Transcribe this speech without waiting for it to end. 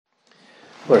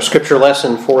Our scripture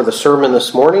lesson for the sermon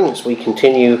this morning as we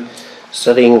continue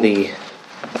studying the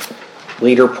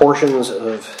later portions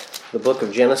of the book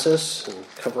of Genesis and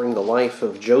covering the life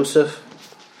of Joseph.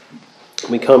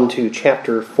 We come to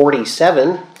chapter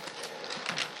 47.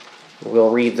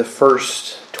 We'll read the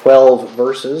first 12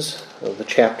 verses of the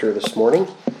chapter this morning.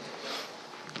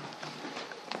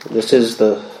 This is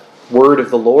the word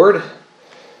of the Lord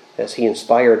as he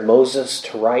inspired Moses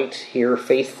to write here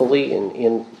faithfully and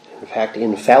in fact,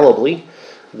 infallibly,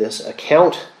 this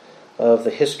account of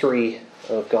the history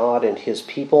of God and his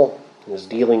people, and his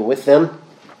dealing with them.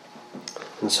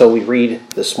 And so we read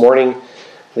this morning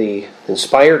the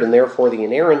inspired and therefore the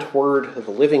inerrant word of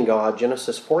the living God,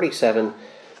 Genesis 47,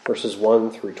 verses 1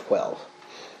 through 12.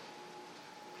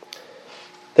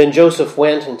 Then Joseph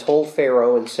went and told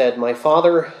Pharaoh and said, "My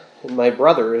father and my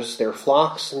brothers, their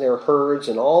flocks and their herds,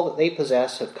 and all that they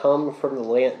possess have come from the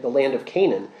land of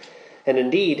Canaan. And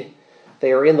indeed,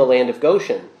 they are in the land of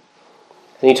Goshen."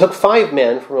 And he took 5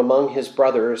 men from among his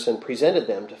brothers and presented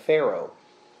them to Pharaoh.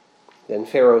 Then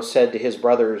Pharaoh said to his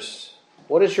brothers,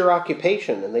 "What is your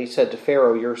occupation?" And they said to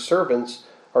Pharaoh, "Your servants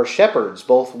are shepherds,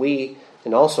 both we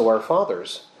and also our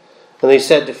fathers." And they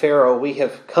said to Pharaoh, "We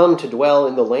have come to dwell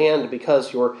in the land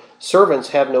because your servants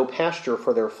have no pasture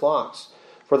for their flocks,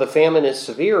 for the famine is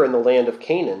severe in the land of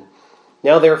Canaan.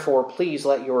 Now therefore, please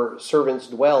let your servants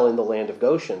dwell in the land of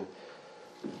Goshen."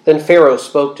 Then Pharaoh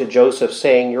spoke to Joseph,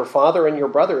 saying, "Your father and your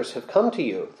brothers have come to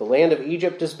you. The land of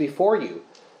Egypt is before you.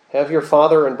 Have your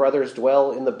father and brothers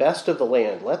dwell in the best of the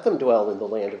land. Let them dwell in the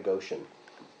land of Goshen.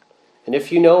 And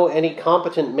if you know any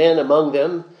competent men among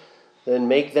them, then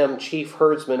make them chief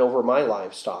herdsmen over my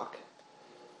livestock."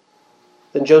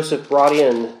 Then Joseph brought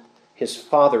in his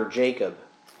father Jacob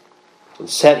and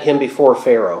set him before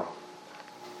Pharaoh.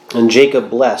 And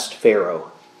Jacob blessed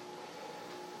Pharaoh.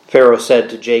 Pharaoh said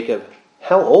to Jacob,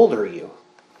 "How old are you?"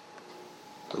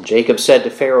 And Jacob said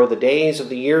to Pharaoh, "The days of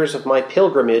the years of my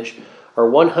pilgrimage are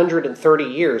 130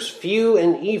 years. Few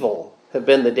and evil have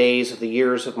been the days of the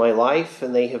years of my life,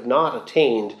 and they have not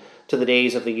attained to the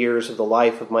days of the years of the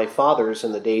life of my fathers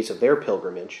in the days of their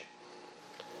pilgrimage."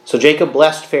 So Jacob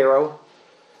blessed Pharaoh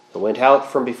and went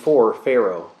out from before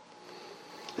Pharaoh.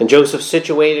 And Joseph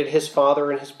situated his father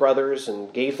and his brothers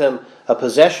and gave them a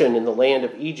possession in the land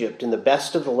of Egypt, in the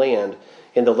best of the land,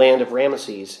 in the land of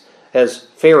Ramesses, as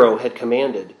Pharaoh had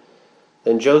commanded.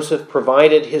 Then Joseph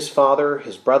provided his father,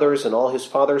 his brothers, and all his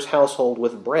father's household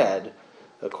with bread,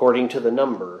 according to the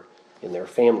number in their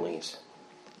families.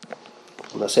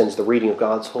 And thus ends the reading of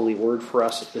God's holy word for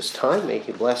us at this time. May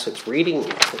he bless its reading,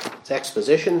 its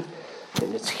exposition,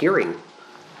 and its hearing.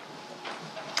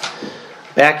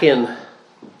 Back in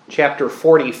chapter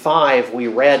 45, we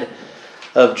read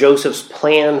of Joseph's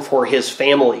plan for his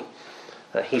family.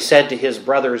 He said to his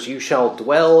brothers, "You shall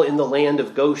dwell in the land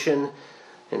of Goshen,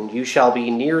 and you shall be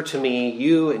near to me,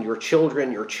 you and your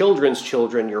children, your children's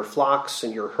children, your flocks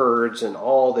and your herds, and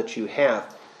all that you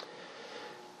have."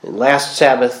 And last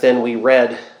Sabbath, then, we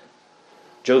read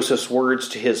Joseph's words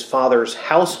to his father's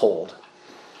household.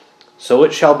 "So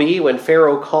it shall be when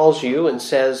Pharaoh calls you and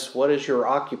says, 'What is your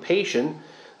occupation?'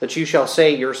 that you shall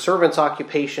say, 'Your servant's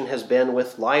occupation has been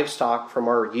with livestock from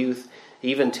our youth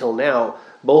even till now,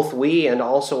 both we and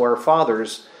also our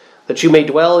fathers, that you may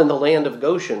dwell in the land of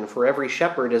Goshen, for every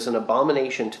shepherd is an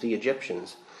abomination to the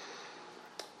Egyptians.'"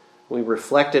 We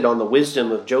reflected on the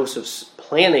wisdom of Joseph's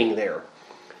planning there,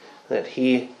 that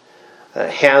he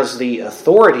has the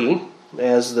authority,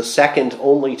 as the second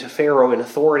only to Pharaoh in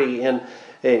authority in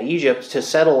Egypt, to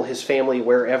settle his family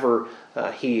wherever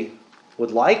he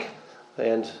would like.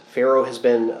 And Pharaoh has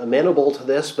been amenable to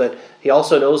this, but he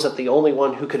also knows that the only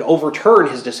one who could overturn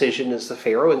his decision is the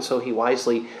Pharaoh, and so he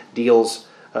wisely deals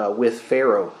with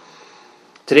Pharaoh.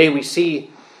 Today we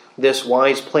see this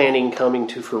wise planning coming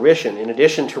to fruition. In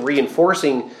addition to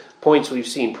reinforcing points we've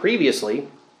seen previously,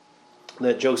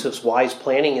 that Joseph's wise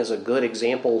planning is a good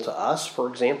example to us, for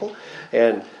example,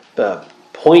 and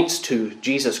points to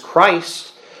Jesus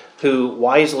Christ, who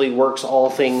wisely works all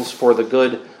things for the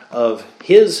good of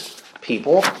his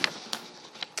people,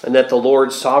 and that the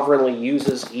Lord sovereignly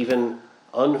uses even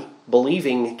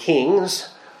unbelieving kings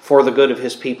for the good of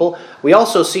his people. We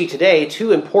also see today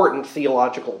 2 important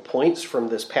theological points from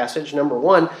this passage. Number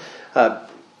 1,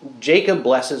 Jacob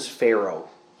blesses Pharaoh.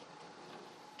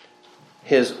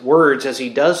 His words as he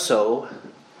does so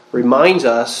reminds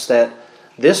us that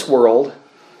this world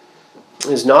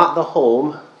is not the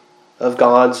home of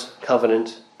God's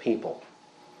covenant people.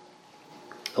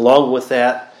 Along with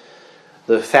that,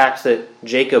 the fact that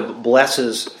Jacob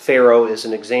blesses Pharaoh is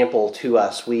an example to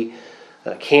us. We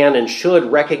can and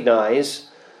should recognize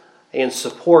and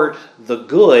support the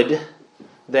good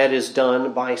that is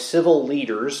done by civil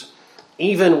leaders,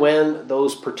 even when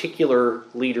those particular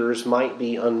leaders might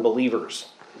be unbelievers.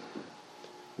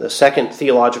 The second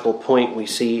theological point we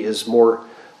see is more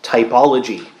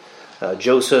typology.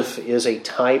 Joseph is a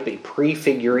type, a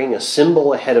prefiguring, a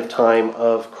symbol ahead of time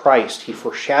of Christ. He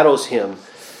foreshadows him,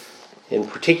 in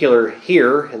particular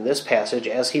here in this passage,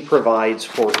 as he provides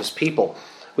for his people.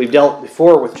 We've dealt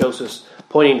before with Joseph's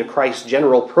pointing to Christ's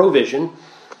general provision,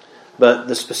 but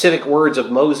the specific words of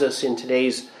Moses in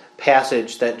today's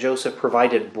passage that Joseph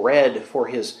provided bread for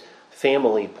his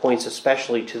family points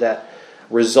especially to that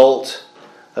result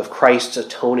of Christ's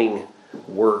atoning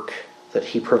work, that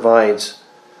he provides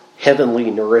heavenly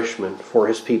nourishment for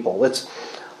his people. Let's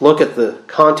look at the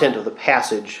content of the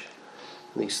passage.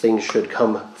 These things should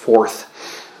come forth.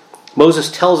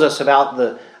 Moses tells us about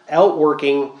the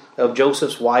outworking of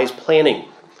Joseph's wise planning.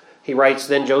 He writes,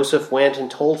 "Then Joseph went and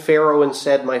told Pharaoh and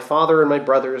said, 'My father and my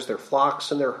brothers, their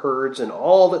flocks and their herds, and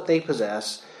all that they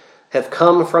possess, have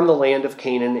come from the land of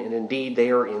Canaan, and indeed they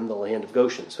are in the land of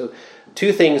Goshen.'" So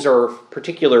two things are of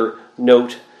particular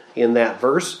note in that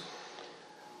verse.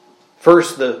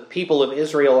 First, the people of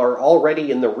Israel are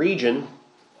already in the region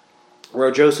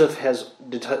where Joseph has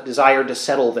desired to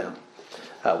settle them.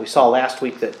 We saw last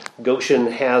week that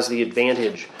Goshen has the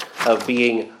advantage of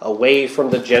being away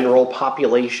from the general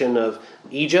population of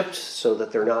Egypt, so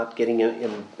that they're not getting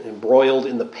embroiled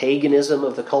in the paganism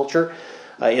of the culture.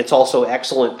 It's also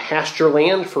excellent pasture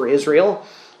land for Israel,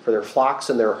 for their flocks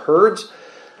and their herds.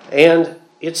 And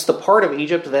it's the part of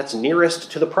Egypt that's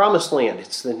nearest to the promised land.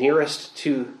 It's the nearest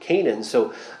to Canaan.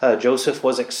 So Joseph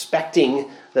was expecting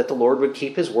that the Lord would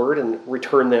keep his word and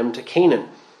return them to Canaan.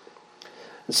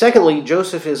 And secondly,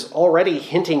 Joseph is already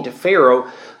hinting to Pharaoh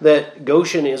that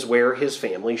Goshen is where his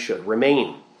family should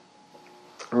remain.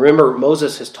 Remember,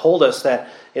 Moses has told us that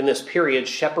in this period,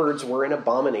 shepherds were an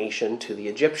abomination to the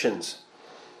Egyptians.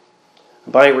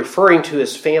 By referring to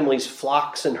his family's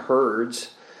flocks and herds,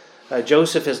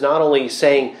 Joseph is not only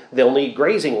saying they'll need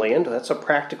grazing land, that's a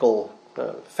practical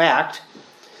fact,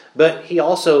 but he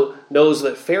also knows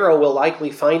that Pharaoh will likely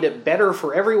find it better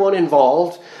for everyone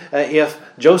involved if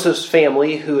Joseph's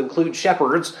family, who includes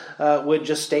shepherds, would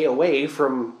just stay away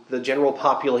from the general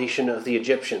population of the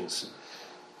Egyptians.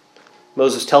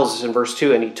 Moses tells us in verse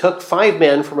 2, "And he took 5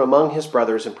 men from among his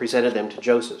brothers and presented them to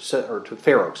to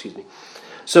Pharaoh.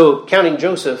 So, counting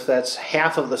Joseph, that's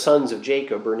half of the sons of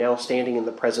Jacob are now standing in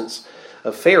the presence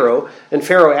of Pharaoh. And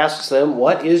Pharaoh asks them,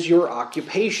 "What is your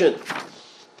occupation?"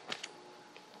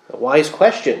 A wise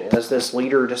question as this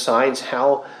leader decides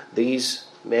how these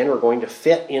men are going to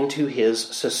fit into his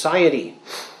society.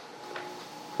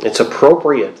 It's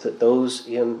appropriate that those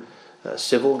in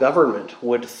civil government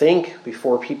would think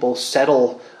before people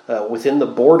settle within the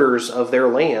borders of their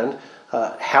land,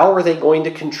 how are they going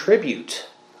to contribute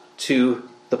to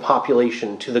the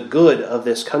population, to the good of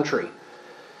this country?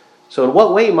 So in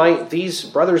what way might these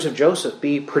brothers of Joseph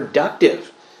be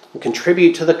productive and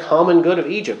contribute to the common good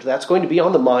of Egypt? That's going to be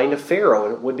on the mind of Pharaoh,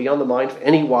 and it would be on the mind of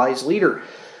any wise leader.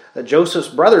 Joseph's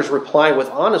brothers reply with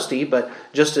honesty, but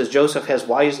just as Joseph has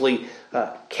wisely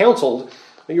counseled,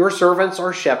 "Your servants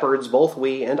are shepherds, both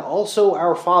we and also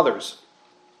our fathers."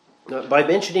 By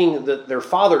mentioning that their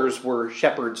fathers were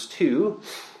shepherds too,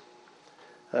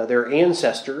 their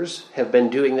ancestors have been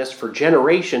doing this for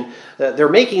generations. They're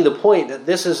making the point that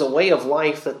this is a way of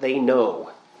life that they know.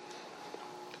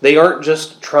 They aren't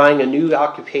just trying a new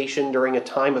occupation during a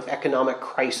time of economic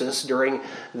crisis during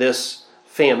this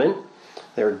famine.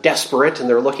 They're desperate and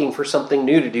they're looking for something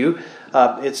new to do.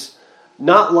 It's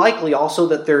not likely also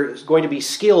that they're going to be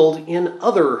skilled in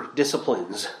other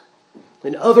disciplines,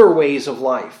 in other ways of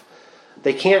life.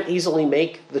 They can't easily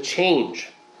make the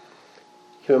change.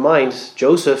 Keep in mind,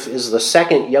 Joseph is the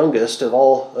second youngest of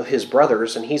all of his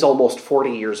brothers, and he's almost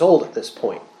 40 years old at this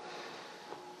point.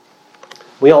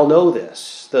 We all know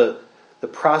this, the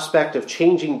prospect of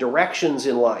changing directions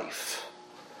in life.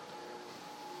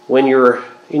 When you're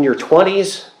in your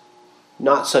 20s,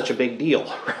 not such a big deal,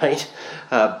 right?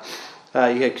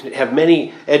 You have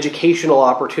many educational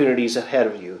opportunities ahead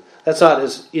of you. That's not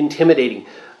as intimidating.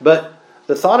 But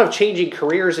the thought of changing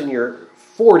careers in your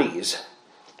 40s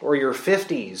or your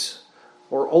 50s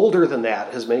or older than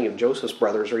that, as many of Joseph's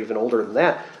brothers are even older than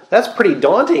that, that's pretty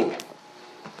daunting.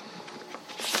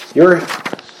 You're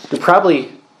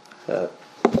probably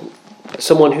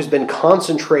someone who's been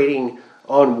concentrating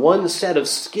on one set of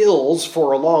skills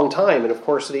for a long time. And of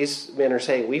course, these men are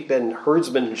saying, we've been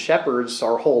herdsmen and shepherds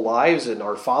our whole lives, and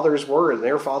our fathers were, and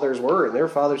their fathers were, and their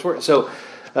fathers were. So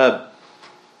it's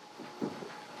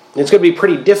going to be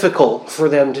pretty difficult for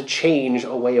them to change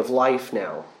a way of life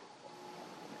now.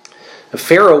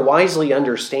 Pharaoh wisely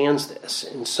understands this,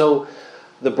 and so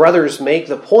the brothers make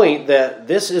the point that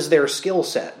this is their skill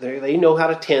set. They know how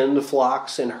to tend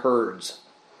flocks and herds.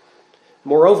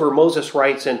 Moreover, Moses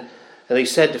writes, and they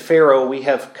said to Pharaoh, "We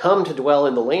have come to dwell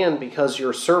in the land because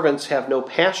your servants have no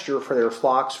pasture for their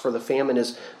flocks, for the famine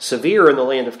is severe in the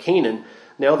land of Canaan.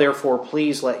 Now therefore,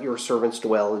 please let your servants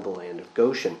dwell in the land of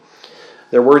Goshen."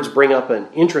 Their words bring up an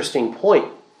interesting point.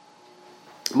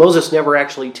 Moses never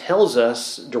actually tells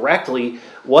us directly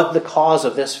what the cause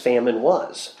of this famine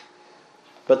was.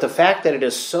 But the fact that it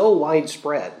is so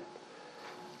widespread,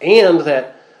 and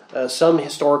that some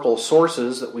historical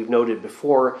sources that we've noted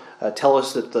before tell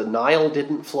us that the Nile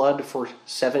didn't flood for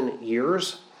 7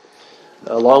 years,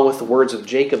 along with the words of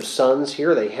Jacob's sons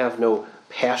here, they have no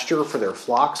pasture for their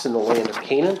flocks in the land of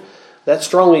Canaan, that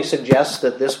strongly suggests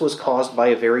that this was caused by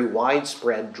a very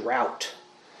widespread drought.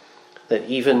 That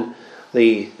even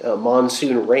the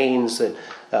monsoon rains, that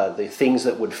the things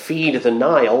that would feed the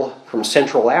Nile from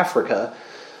Central Africa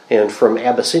and from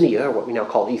Abyssinia, or what we now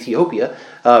call Ethiopia,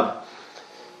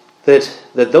 that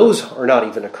those are not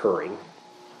even occurring.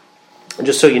 And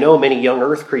just so you know, many young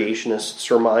earth creationists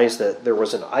surmise that there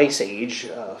was an ice age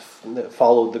that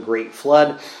followed the Great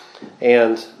Flood,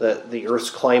 and that the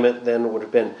Earth's climate then would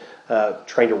have been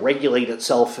trying to regulate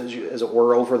itself, as it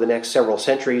were, over the next several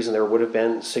centuries, and there would have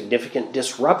been significant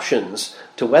disruptions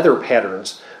to weather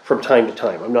patterns from time to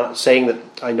time. I'm not saying that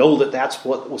I know that that's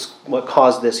what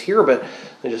caused this here, but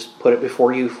I just put it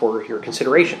before you for your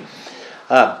consideration.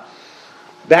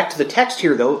 Back to the text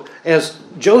here, though, as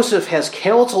Joseph has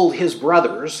counseled his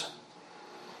brothers,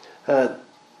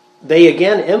 they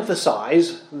again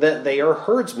emphasize that they are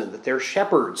herdsmen, that they're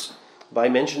shepherds, by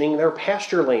mentioning their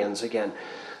pasture lands again.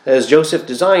 As Joseph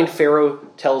designed, Pharaoh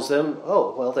tells them,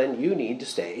 "Oh, well then you need to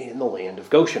stay in the land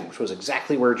of Goshen," which was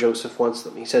exactly where Joseph wants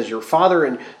them. He says, "Your father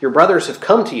and your brothers have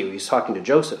come to you." He's talking to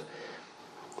Joseph.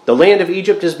 "The land of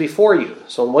Egypt is before you."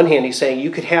 So on one hand, he's saying, you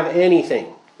could have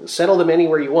anything. Settle them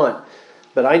anywhere you want.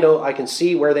 But I know I can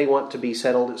see where they want to be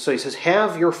settled. So he says,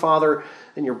 "Have your father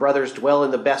and your brothers dwell in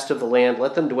the best of the land.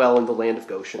 Let them dwell in the land of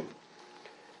Goshen.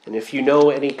 And if you know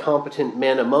any competent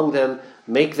men among them,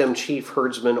 make them chief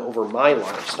herdsmen over my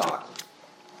livestock."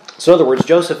 So in other words,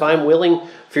 Joseph, I'm willing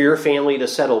for your family to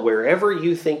settle wherever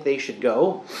you think they should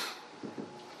go.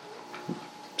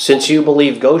 Since you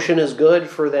believe Goshen is good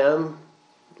for them,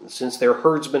 since they're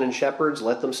herdsmen and shepherds,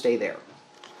 let them stay there.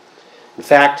 In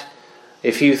fact,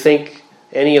 if you think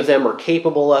any of them are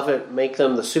capable of it, make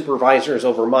them the supervisors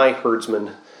over my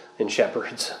herdsmen and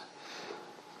shepherds.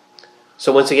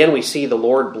 So once again, we see the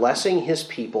Lord blessing his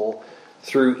people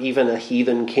through even a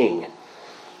heathen king.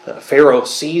 Pharaoh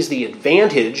sees the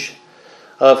advantage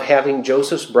of having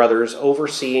Joseph's brothers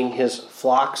overseeing his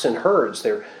flocks and herds.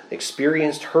 They're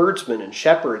experienced herdsmen and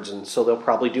shepherds, and so they'll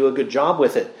probably do a good job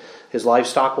with it. His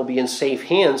livestock will be in safe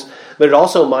hands, but it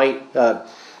also might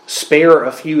spare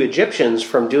a few Egyptians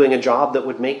from doing a job that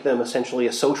would make them essentially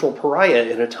a social pariah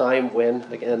in a time when,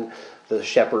 again, the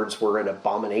shepherds were an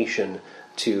abomination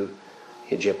to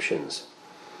Egyptians.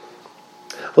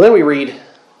 Well, then we read,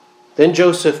 "Then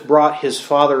Joseph brought his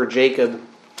father Jacob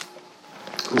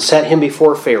and set him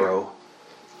before Pharaoh,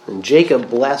 and Jacob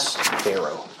blessed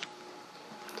Pharaoh."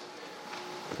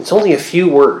 It's only a few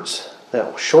words,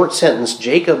 that short sentence,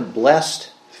 Jacob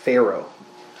blessed Pharaoh.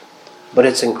 But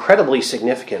it's incredibly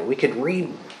significant. We could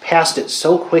read past it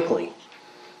so quickly.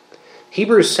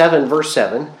 Hebrews 7, verse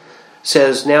 7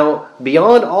 says, "Now,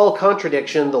 beyond all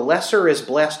contradiction, the lesser is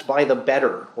blessed by the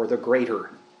better," or the greater.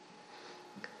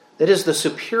 That is, the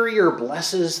superior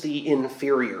blesses the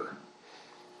inferior.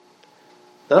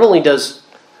 Not only does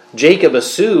Jacob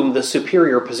assume the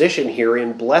superior position here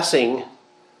in blessing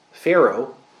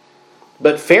Pharaoh,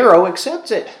 but Pharaoh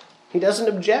accepts it. He doesn't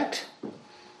object.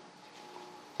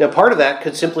 Now, part of that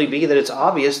could simply be that it's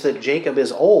obvious that Jacob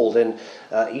is old, and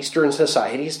Eastern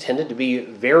societies tended to be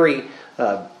very,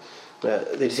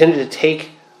 they tended to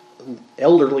take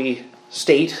elderly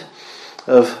state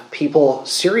of people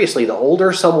seriously. The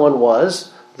older someone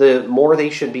was, the more they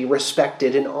should be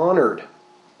respected and honored.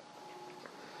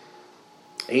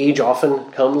 Age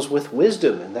often comes with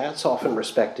wisdom, and that's often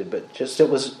respected, but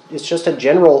it's just a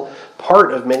general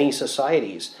part of many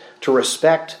societies to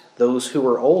respect those who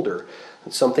are older.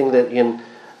 It's something that in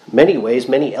many ways,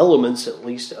 many elements at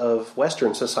least of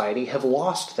Western society have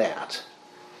lost that.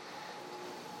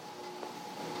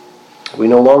 We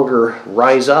no longer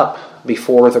rise up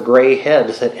before the gray head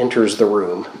that enters the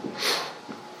room.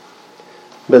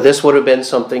 But this would have been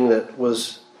something that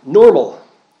was normal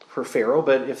for Pharaoh.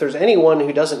 But if there's anyone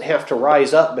who doesn't have to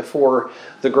rise up before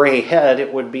the gray head,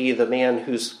 it would be the man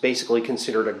who's basically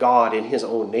considered a god in his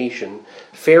own nation,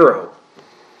 Pharaoh.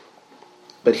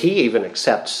 But he even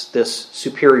accepts this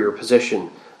superior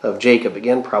position of Jacob,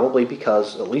 again, probably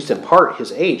because, at least in part,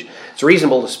 his age. It's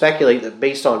reasonable to speculate that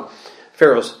based on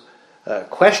Pharaoh's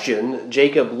question,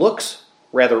 Jacob looks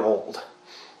rather old.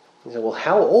 He said, well,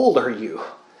 how old are you?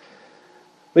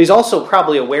 But he's also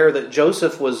probably aware that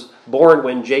Joseph was born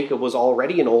when Jacob was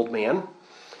already an old man.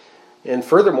 And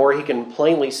furthermore, he can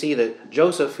plainly see that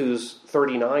Joseph, who's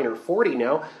 39 or 40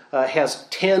 now, has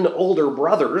 10 older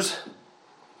brothers,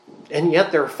 and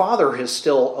yet their father is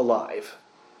still alive.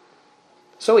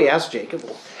 So he asks Jacob,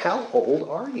 well, how old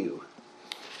are you?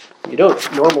 You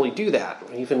don't normally do that.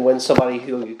 Even when somebody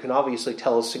who you can obviously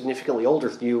tell is significantly older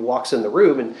than you walks in the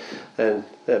room and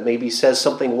maybe says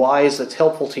something wise that's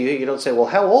helpful to you, you don't say, well,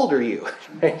 how old are you?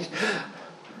 Right?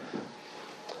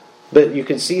 But you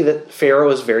can see that Pharaoh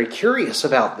is very curious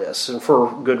about this, and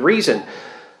for good reason.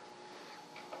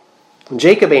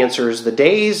 Jacob answers, the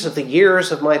days of the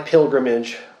years of my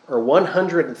pilgrimage are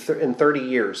 130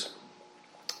 years.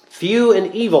 Few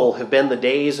and evil have been the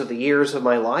days of the years of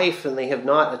my life, and they have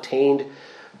not attained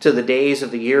to the days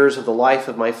of the years of the life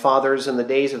of my fathers and the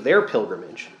days of their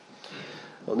pilgrimage.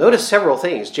 Well, notice several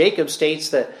things. Jacob states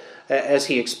that, as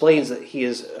he explains that he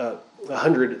is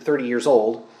 130 years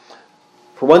old,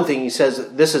 for one thing, he says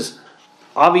that this is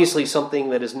obviously something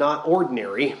that is not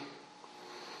ordinary.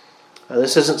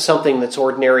 This isn't something that's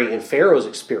ordinary in Pharaoh's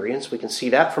experience. We can see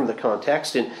that from the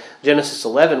context. In Genesis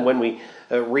 11, when we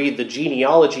read the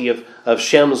genealogy of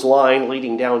Shem's line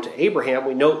leading down to Abraham,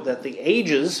 we note that the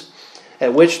ages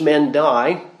at which men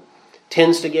die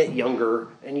tends to get younger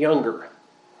and younger.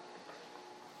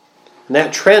 And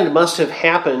that trend must have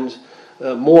happened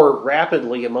more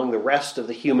rapidly among the rest of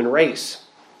the human race.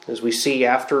 As we see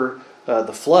after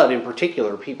the flood in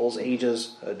particular, people's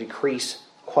ages decrease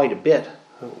quite a bit,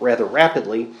 rather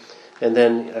rapidly, and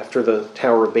then after the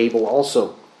Tower of Babel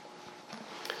also.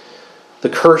 The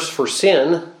curse for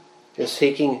sin is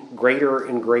taking greater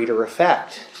and greater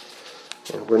effect.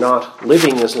 And we're not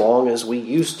living as long as we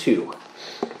used to.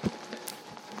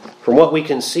 From what we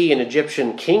can see in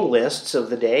Egyptian king lists of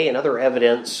the day and other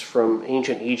evidence from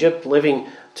ancient Egypt, living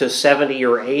to 70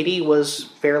 or 80 was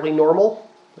fairly normal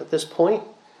at this point.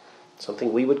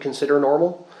 Something we would consider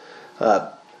normal.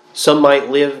 Some might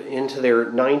live into their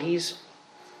 90s.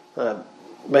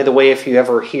 By the way, if you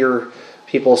ever hear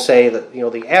people say that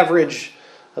the average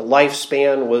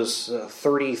lifespan was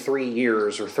 33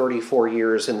 years or 34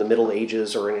 years in the Middle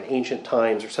Ages or in ancient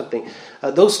times or something,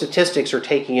 those statistics are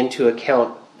taking into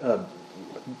account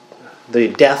the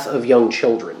death of young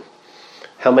children.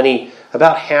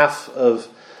 About half of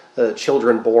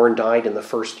children born died in the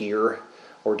first year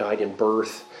or died in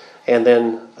birth, and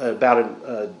then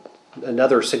about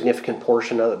another significant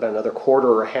portion, about another quarter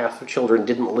or half of children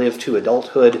didn't live to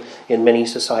adulthood in many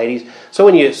societies. So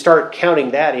when you start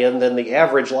counting that in, then the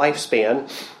average lifespan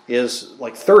is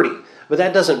like 30. But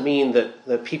that doesn't mean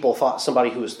that people thought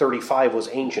somebody who was 35 was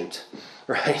ancient,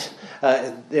 right?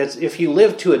 If you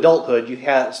lived to adulthood, you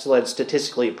still had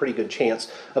statistically a pretty good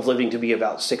chance of living to be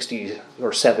about 60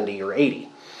 or 70 or 80.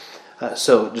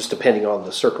 So just depending on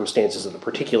the circumstances of the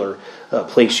particular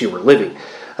place you were living.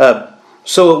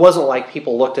 So it wasn't like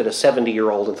people looked at a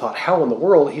 70-year-old and thought, how in the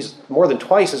world, he's more than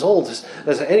twice as old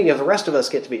as any of the rest of us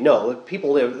get to be. No,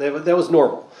 people lived, that was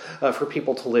normal for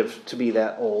people to live to be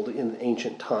that old in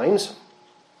ancient times,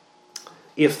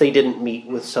 if they didn't meet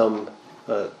with some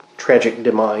tragic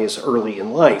demise early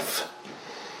in life.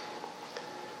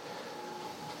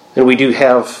 And we do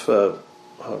have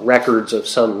records of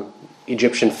some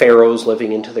Egyptian pharaohs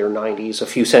living into their 90s. A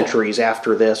few centuries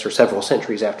after this, or several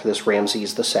centuries after this,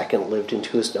 Ramses II lived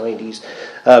into his 90s.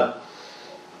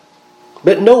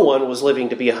 But no one was living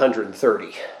to be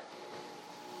 130.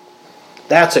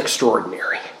 That's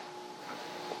extraordinary.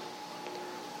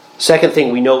 Second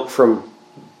thing we note from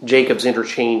Jacob's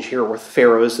interchange here with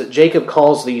Pharaoh is that Jacob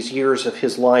calls these years of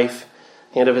his life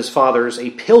and of his father's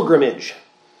a pilgrimage,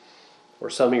 or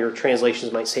some of your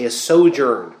translations might say a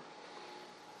sojourn.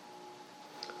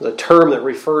 The term that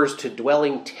refers to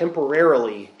dwelling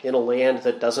temporarily in a land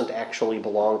that doesn't actually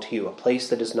belong to you, a place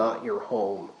that is not your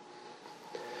home.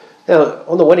 Now,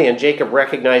 on the one hand, Jacob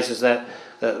recognizes that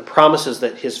the promises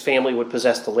that his family would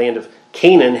possess the land of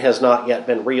Canaan has not yet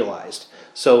been realized.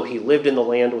 So he lived in the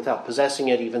land without possessing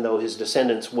it, even though his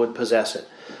descendants would possess it.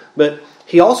 But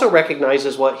he also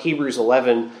recognizes what Hebrews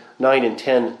 11, 9 and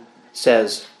 10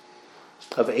 says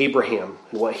of Abraham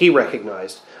and what he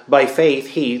recognized. By faith,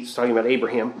 he's talking about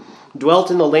Abraham,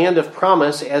 dwelt in the land of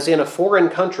promise as in a foreign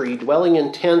country, dwelling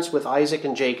in tents with Isaac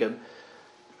and Jacob,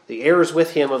 the heirs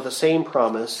with him of the same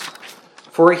promise.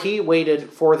 For he waited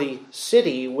for the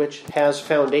city which has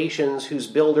foundations, whose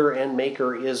builder and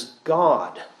maker is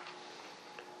God.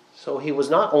 So he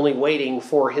was not only waiting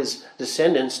for his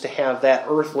descendants to have that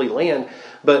earthly land,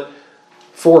 but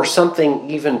for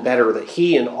something even better that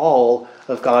he and all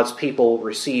of God's people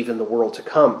receive in the world to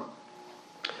come.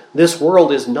 This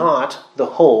world is not the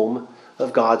home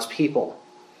of God's people.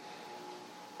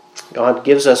 God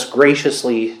gives us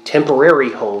graciously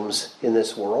temporary homes in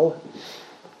this world,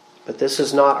 but this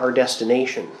is not our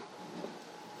destination.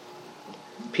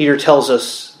 Peter tells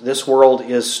us this world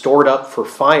is stored up for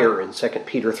fire in 2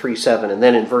 Peter 3:7. And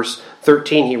then in verse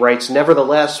 13 he writes,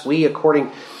 "Nevertheless, we,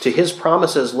 according to his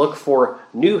promises, look for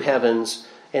new heavens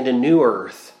and a new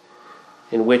earth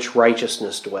in which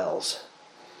righteousness dwells."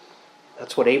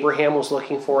 That's what Abraham was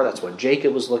looking for. That's what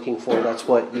Jacob was looking for. That's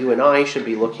what you and I should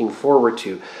be looking forward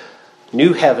to.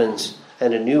 New heavens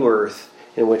and a new earth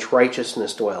in which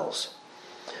righteousness dwells.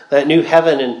 That new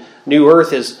heaven and new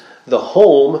earth is the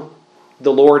home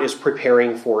the Lord is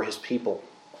preparing for his people.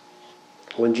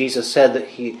 When Jesus said that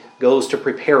he goes to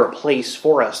prepare a place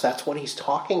for us, that's what he's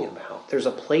talking about. There's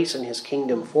a place in his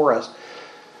kingdom for us.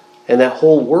 And that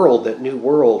whole world, that new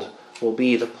world, will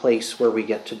be the place where we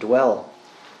get to dwell.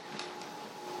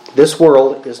 This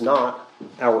world is not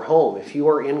our home. If you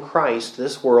are in Christ,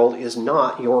 this world is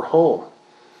not your home.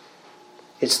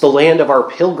 It's the land of our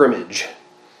pilgrimage.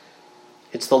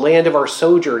 It's the land of our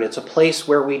sojourn. It's a place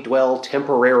where we dwell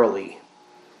temporarily.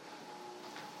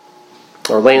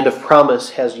 Our land of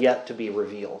promise has yet to be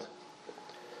revealed.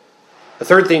 The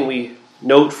third thing we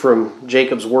note from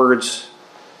Jacob's words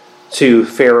to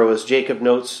Pharaoh is Jacob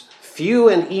notes, "Few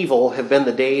and evil have been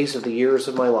the days of the years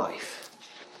of my life."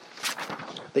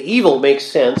 The evil makes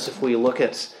sense if we look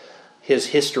at his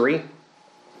history.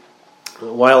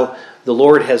 While the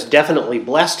Lord has definitely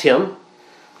blessed him,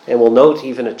 and we'll note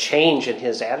even a change in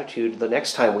his attitude the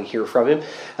next time we hear from him,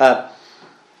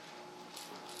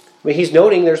 but he's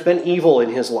noting there's been evil in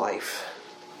his life.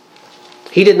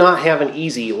 He did not have an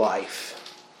easy life,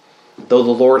 though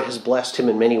the Lord has blessed him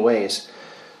in many ways.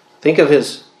 Think of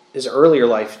his earlier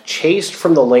life, chased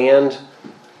from the land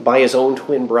by his own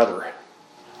twin brother.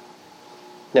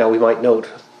 Now we might note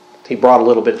he brought a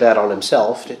little bit of that on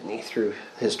himself, didn't he, through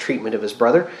his treatment of his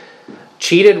brother.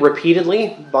 Cheated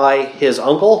repeatedly by his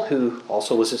uncle, who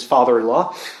also was his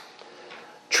father-in-law.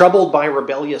 Troubled by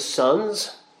rebellious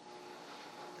sons.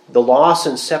 The loss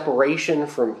and separation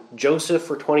from Joseph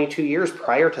for 22 years.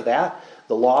 Prior to that,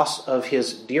 the loss of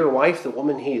his dear wife, the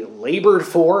woman he labored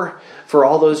for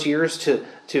all those years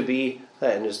to be,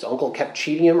 and his uncle kept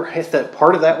cheating him. Right? That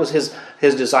part of that was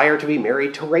his desire to be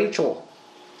married to Rachel.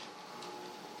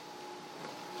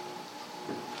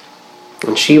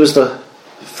 And she was the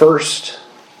first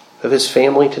of his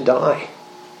family to die.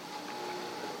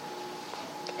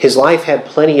 His life had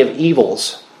plenty of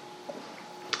evils.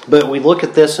 But we look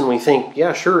at this and we think,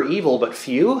 yeah, sure, evil, but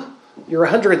few? You're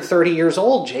 130 years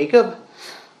old, Jacob.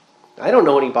 I don't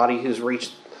know anybody who's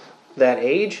reached that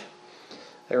age.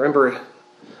 I remember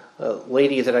a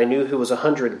lady that I knew who was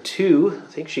 102.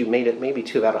 I think she made it maybe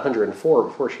to about 104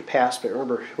 before she passed. But I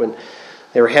remember when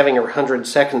they were having her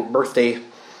 102nd birthday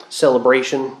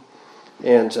celebration,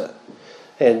 and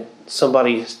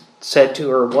somebody said to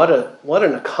her, "What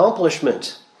an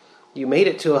accomplishment! You made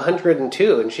it to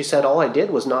 102." And she said, "All I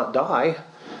did was not die."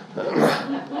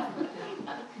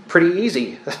 Pretty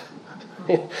easy.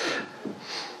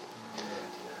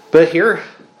 But here,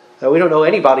 we don't know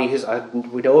anybody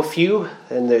we know a few,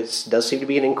 and there does seem to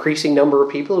be an increasing number of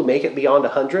people who make it beyond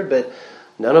 100, but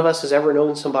none of us has ever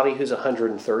known somebody who's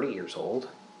 130 years old.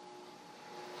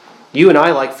 You and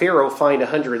I, like Pharaoh, find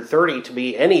 130 to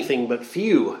be anything but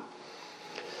few.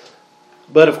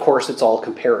 But of course, it's all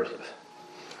comparative.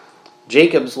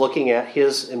 Jacob's looking at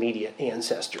his immediate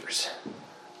ancestors.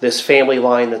 This family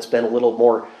line that's been a little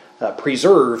more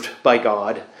preserved by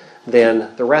God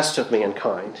than the rest of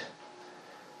mankind.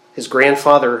 His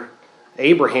grandfather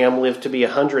Abraham lived to be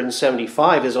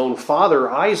 175. His own father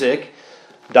Isaac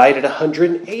died at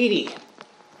 180.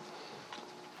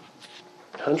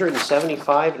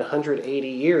 175 and 180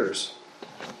 years.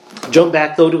 Jump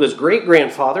back, though, to his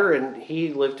great-grandfather, and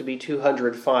he lived to be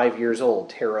 205 years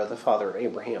old, Terah, the father of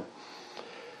Abraham.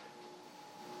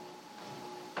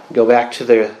 Go back to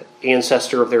the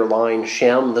ancestor of their line,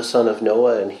 Shem, the son of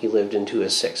Noah, and he lived into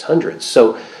his 600s.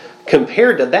 So,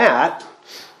 compared to that,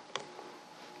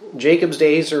 Jacob's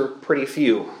days are pretty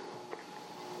few.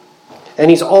 And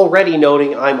he's already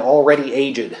noting, I'm already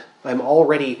aged. I'm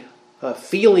already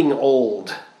feeling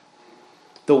old.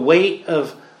 The weight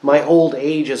of my old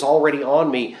age is already on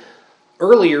me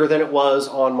earlier than it was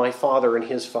on my father and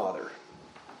his father.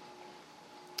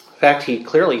 fact, he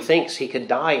clearly thinks he could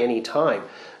die any time.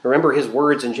 Remember his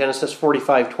words in Genesis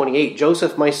 45:28.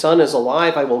 Joseph, my son, is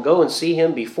alive. I will go and see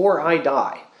him before I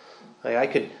die. I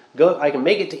can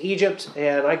make it to Egypt,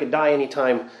 and I could die any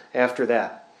time after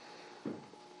that.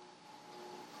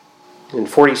 In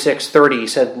 46:30, he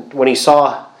said, when he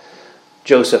saw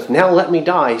Joseph, now let me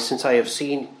die, since I have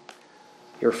seen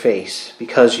your face,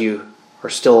 because you are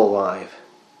still alive.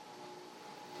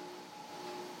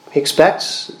 He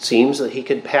expects, it seems, that he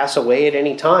could pass away at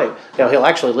any time. Now, he'll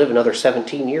actually live another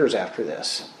 17 years after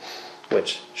this,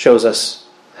 which shows us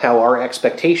how our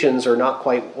expectations are not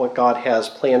quite what God has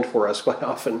planned for us quite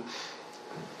often.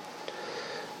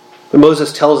 But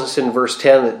Moses tells us in verse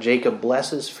 10 that Jacob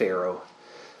blesses Pharaoh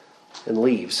and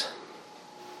leaves.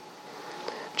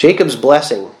 Jacob's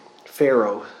blessing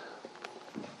Pharaoh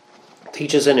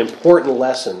teaches an important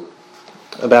lesson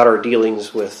about our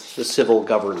dealings with the civil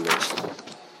government.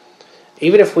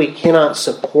 Even if we cannot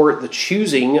support the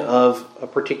choosing of a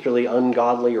particularly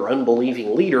ungodly or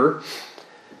unbelieving leader,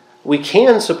 we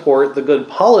can support the good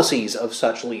policies of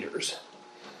such leaders.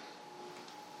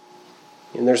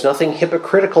 And there's nothing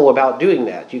hypocritical about doing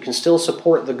that. You can still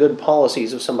support the good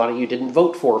policies of somebody you didn't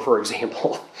vote for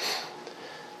example.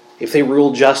 If they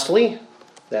rule justly,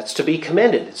 that's to be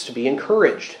commended. It's to be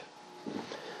encouraged.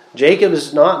 Jacob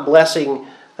is not blessing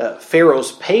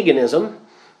Pharaoh's paganism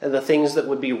and the things that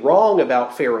would be wrong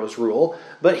about Pharaoh's rule,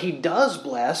 but he does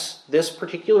bless this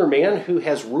particular man who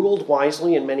has ruled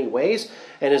wisely in many ways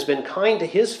and has been kind to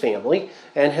his family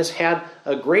and has had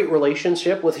a great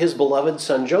relationship with his beloved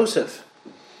son Joseph.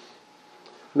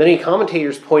 Many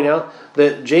commentators point out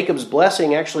that Jacob's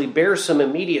blessing actually bears some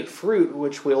immediate fruit,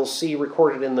 which we'll see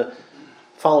recorded in the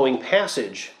following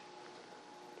passage.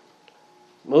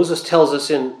 Moses tells us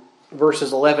in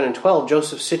verses 11 and 12,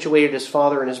 Joseph situated his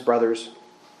father and his brothers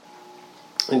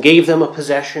and gave them a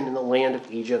possession in the land of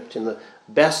Egypt, in the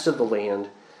best of the land,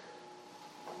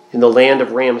 in the land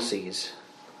of Ramses,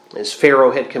 as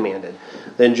Pharaoh had commanded.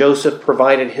 Then Joseph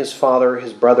provided his father,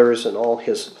 his brothers, and all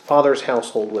his father's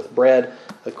household with bread,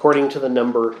 according to the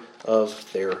number of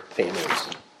their families.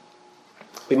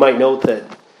 We might note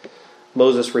that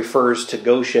Moses refers to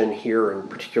Goshen here, and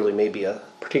particularly maybe a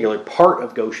particular part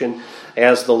of Goshen,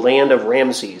 as the land of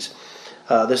Ramses.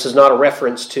 This is not a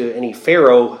reference to any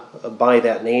pharaoh by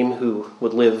that name who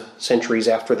would live centuries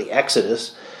after the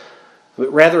Exodus, but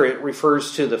rather it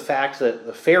refers to the fact that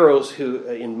the pharaohs who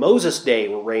in Moses' day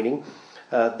were reigning,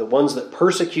 the ones that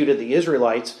persecuted the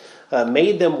Israelites,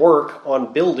 made them work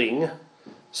on building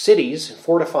cities,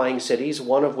 fortifying cities,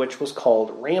 one of which was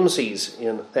called Ramses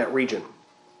in that region.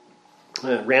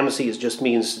 Ramses just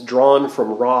means drawn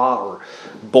from Ra, or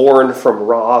born from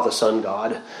Ra, the sun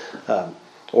god,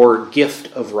 or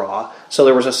gift of Ra. So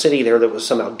there was a city there that was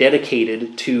somehow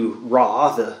dedicated to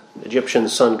Ra, the Egyptian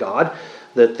sun god,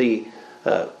 that the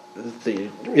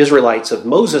Israelites of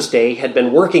Moses' day had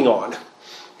been working on.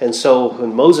 And so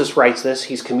when Moses writes this,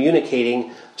 he's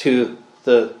communicating to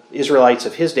the Israelites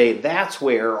of his day, that's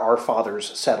where our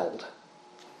fathers settled.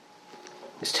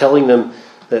 He's telling them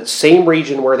that same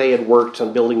region where they had worked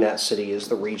on building that city is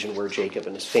the region where Jacob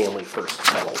and his family first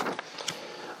settled.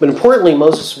 But importantly,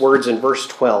 Moses' words in verse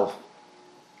 12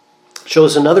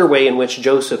 shows another way in which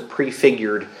Joseph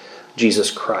prefigured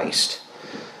Jesus Christ.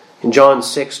 In John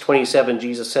 6:27,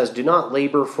 Jesus says, "Do not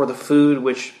labor for the food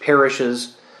which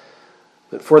perishes,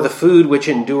 but for the food which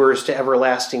endures to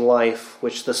everlasting life,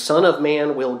 which the Son of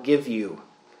Man will give you,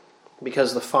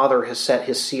 because the Father has set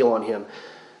his seal on him."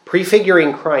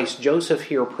 Prefiguring Christ, Joseph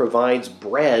here provides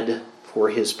bread for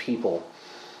his people.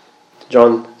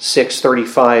 John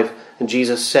 6:35, and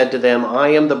Jesus said to them, "I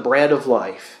am the bread of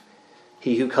life.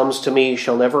 He who comes to me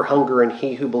shall never hunger, and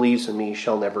he who believes in me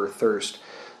shall never thirst."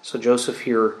 So Joseph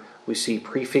here, we see,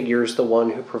 prefigures the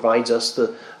one who provides us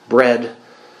the bread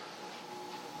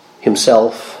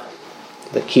himself,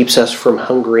 that keeps us from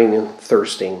hungering and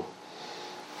thirsting,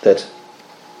 that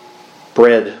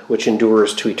bread which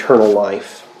endures to eternal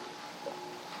life.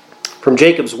 From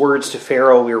Jacob's words to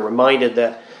Pharaoh, we are reminded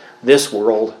that this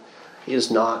world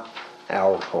is not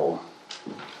our home.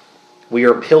 We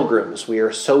are pilgrims, we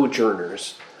are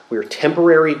sojourners, we are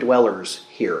temporary dwellers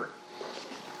here.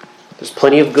 There's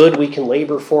plenty of good we can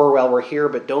labor for while we're here,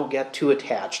 but don't get too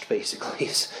attached, basically,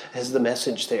 is the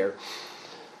message there.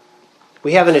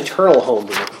 We have an eternal home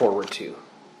to look forward to.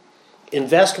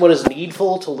 Invest what is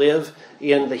needful to live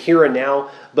in the here and now,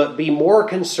 but be more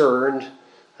concerned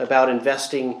about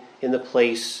investing in the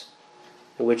place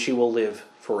in which you will live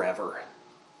forever.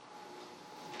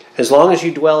 As long as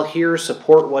you dwell here,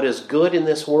 support what is good in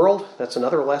this world. That's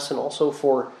another lesson also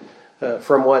for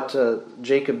from what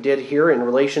Jacob did here in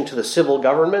relation to the civil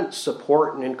government.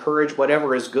 Support and encourage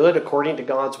whatever is good according to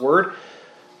God's word.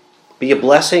 Be a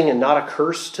blessing and not a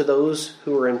curse to those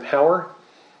who are in power.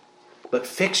 But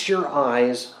fix your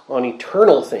eyes on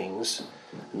eternal things.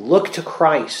 And look to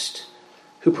Christ,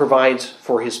 who provides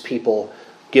for his people,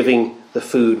 giving the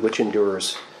food which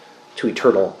endures to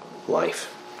eternal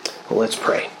life. Well, let's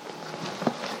pray.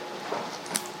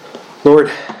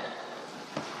 Lord,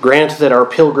 grant that our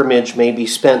pilgrimage may be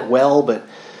spent well, but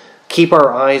keep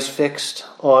our eyes fixed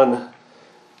on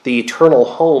the eternal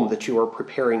home that you are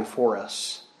preparing for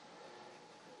us,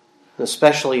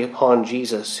 especially upon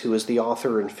Jesus, who is the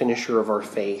author and finisher of our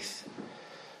faith.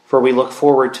 For we look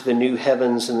forward to the new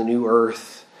heavens and the new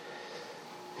earth,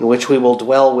 in which we will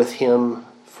dwell with him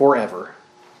forever,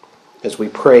 as we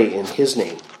pray in his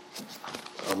name.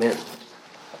 Amen.